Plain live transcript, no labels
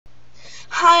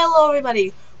Hi, hello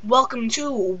everybody. Welcome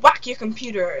to Whack Your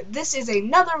Computer. This is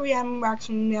another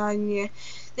reaction.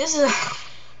 This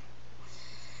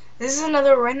is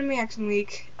another random reaction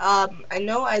week. I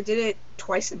know I did it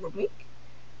twice in 1 week.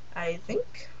 I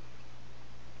think.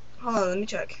 Hold on, let me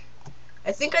check.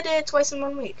 I think I did it twice in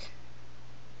 1 week.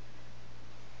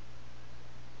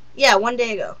 Yeah, 1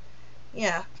 day ago.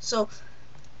 Yeah. So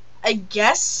I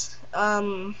guess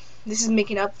this is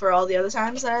making up for all the other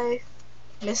times that I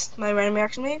missed my random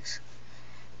reaction weeks.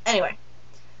 Anyway.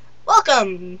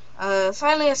 Welcome!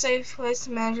 Finally a safe place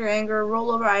to manage your anger. Roll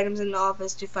over items in the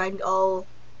office to find all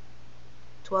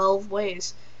 12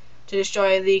 ways to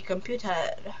destroy the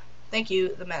computer. Thank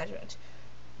you, the management.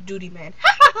 Duty man.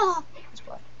 Ha ha ha! That's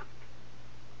why.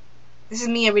 This is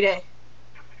me every day.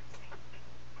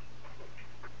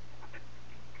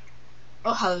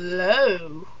 Oh,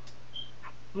 hello.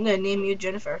 I'm gonna name you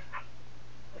Jennifer.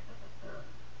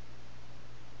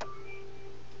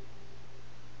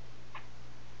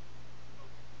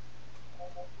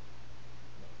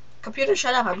 Computer,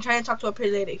 shut up. I'm trying to talk to a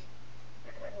pretty lady.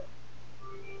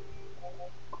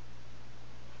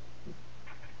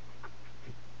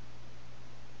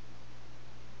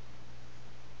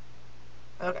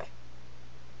 Okay.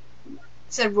 It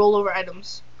said roll over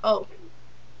items. Oh.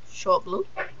 Show up blue?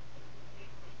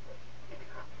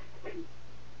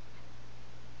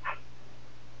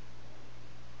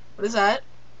 What is that?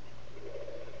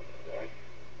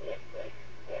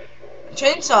 A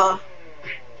chainsaw.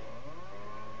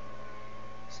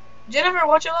 Jennifer,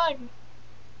 watch your leg.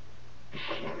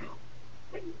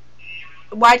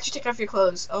 Why'd you take off your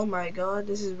clothes? Oh my god,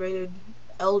 this is rated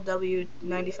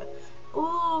LW95.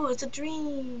 Ooh, it's a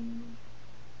dream.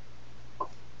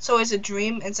 So it's a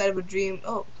dream inside of a dream.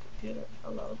 Oh, computer,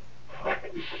 hello.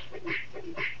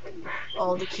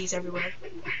 All the keys everywhere.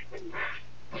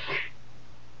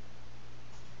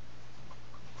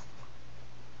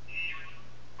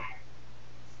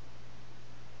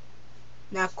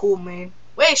 Not cool, man.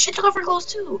 Wait, she took off her clothes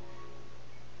too.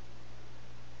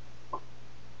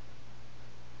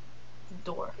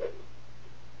 Door.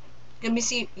 You're gonna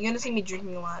see me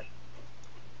drinking a lot.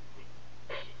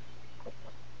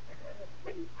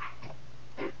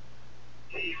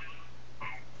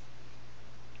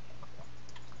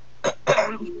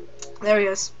 There he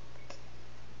is.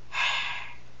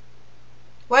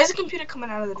 Why is the computer coming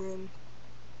out of the dream?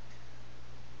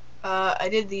 I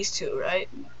did these two, right?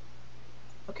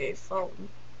 Okay, phone.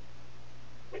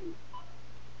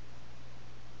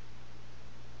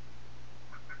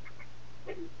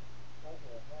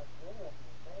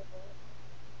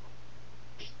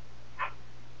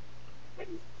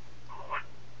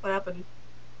 What happened?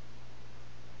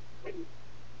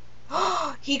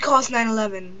 He caused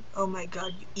 9/11. Oh my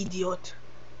god, you idiot.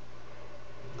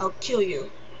 I'll kill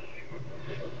you.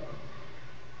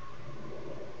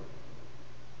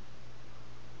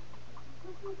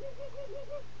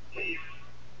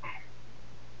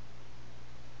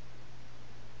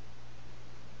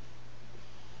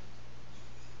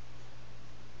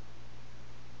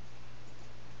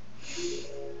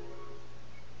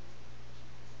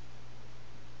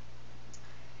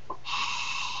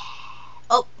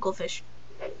 Oh, goldfish.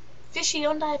 Fishy,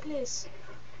 don't die, please.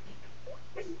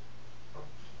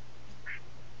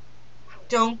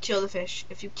 Don't kill the fish.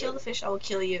 If you kill the fish, I will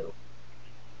kill you.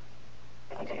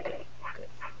 Okay, good. Good.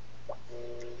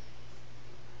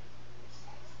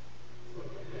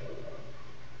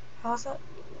 How's that?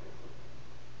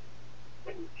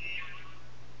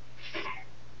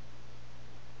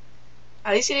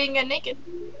 At least he didn't get naked.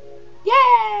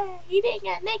 Yeah, he didn't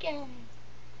get naked.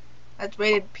 That's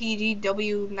rated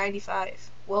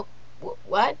PGW95. Well,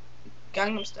 what?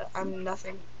 Gangnam Style. I'm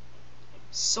nothing.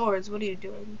 Swords, what are you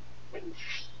doing?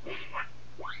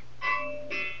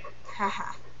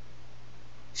 Haha.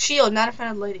 Shield, not a friend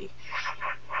of the lady.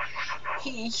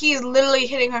 He's literally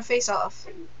hitting her face off.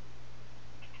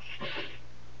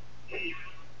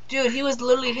 Dude, he was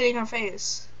literally hitting her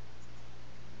face.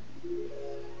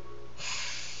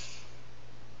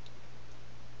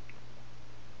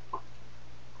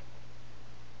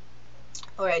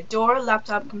 Alright, door,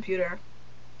 laptop, computer.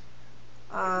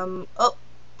 Oh,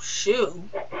 shoe.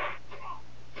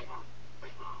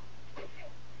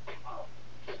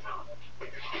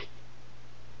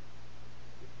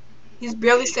 He's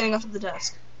barely standing up at the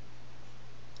desk.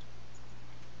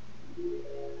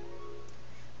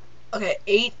 Okay,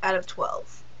 8 out of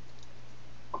 12.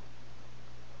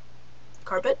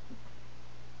 Carpet?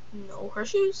 No. Her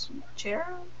shoes?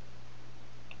 Chair?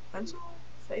 Pencil?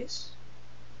 Face?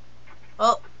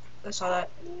 Oh, I saw that.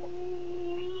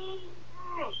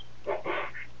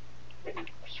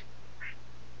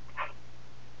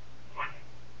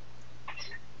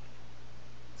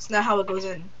 It's not how it goes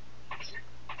in.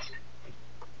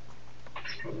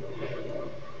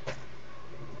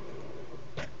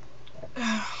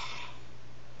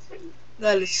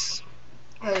 That is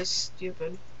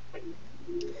stupid.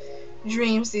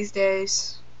 Dreams these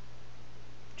days.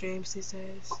 Dreams these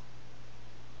days.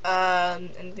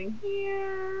 Anything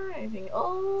here? Anything?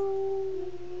 Oh.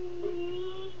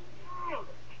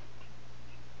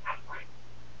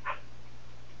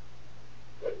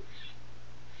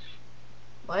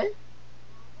 What?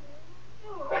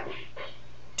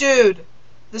 Dude,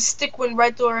 the stick went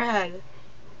right through her head.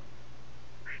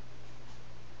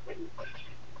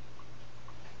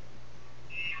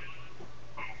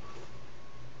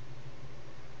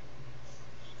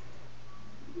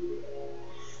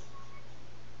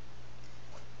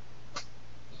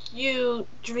 You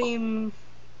dream.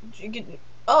 You get,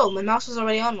 oh, my mouse was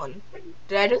already on one.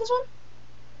 Did I do this one?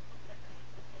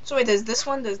 So wait, there's this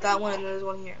one, there's that one, and there's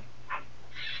one here.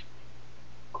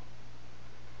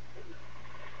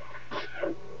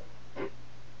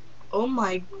 Oh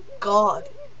my god.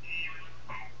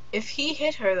 If he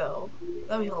hit her though,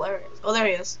 that'd be hilarious. Oh, there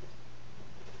he is.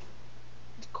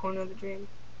 The corner of the dream.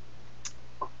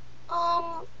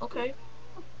 Okay.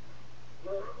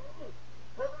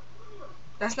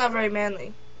 That's not very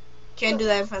manly. Can't do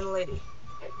that in front of the lady.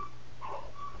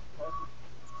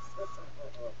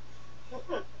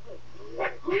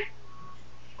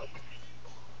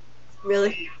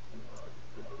 Really?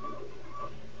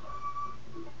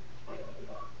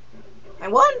 I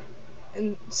won!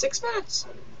 In 6 minutes.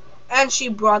 And she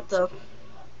brought the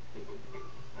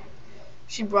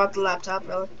laptop,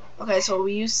 really. Okay, so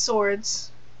we used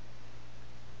swords.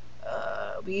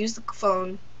 We used the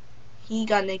phone. He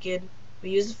got naked. We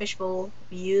used the fishbowl.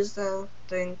 We used the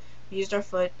thing. We used our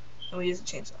foot. And we used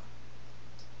the chainsaw.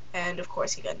 And of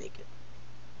course he got naked.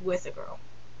 With a girl.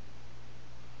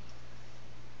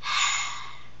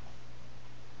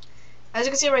 As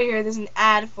you can see right here, there's an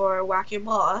ad for Whack Your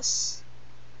Boss.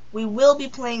 We will be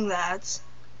playing that.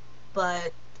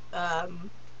 But,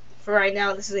 for right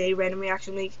now, this is a random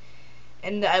reaction week.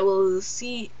 And I will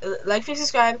see, like,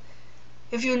 subscribe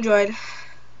if you enjoyed.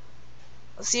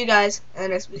 I'll see you guys in the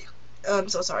next video. I'm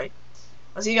so sorry.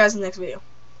 I'll see you guys in the next video.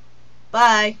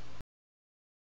 Bye.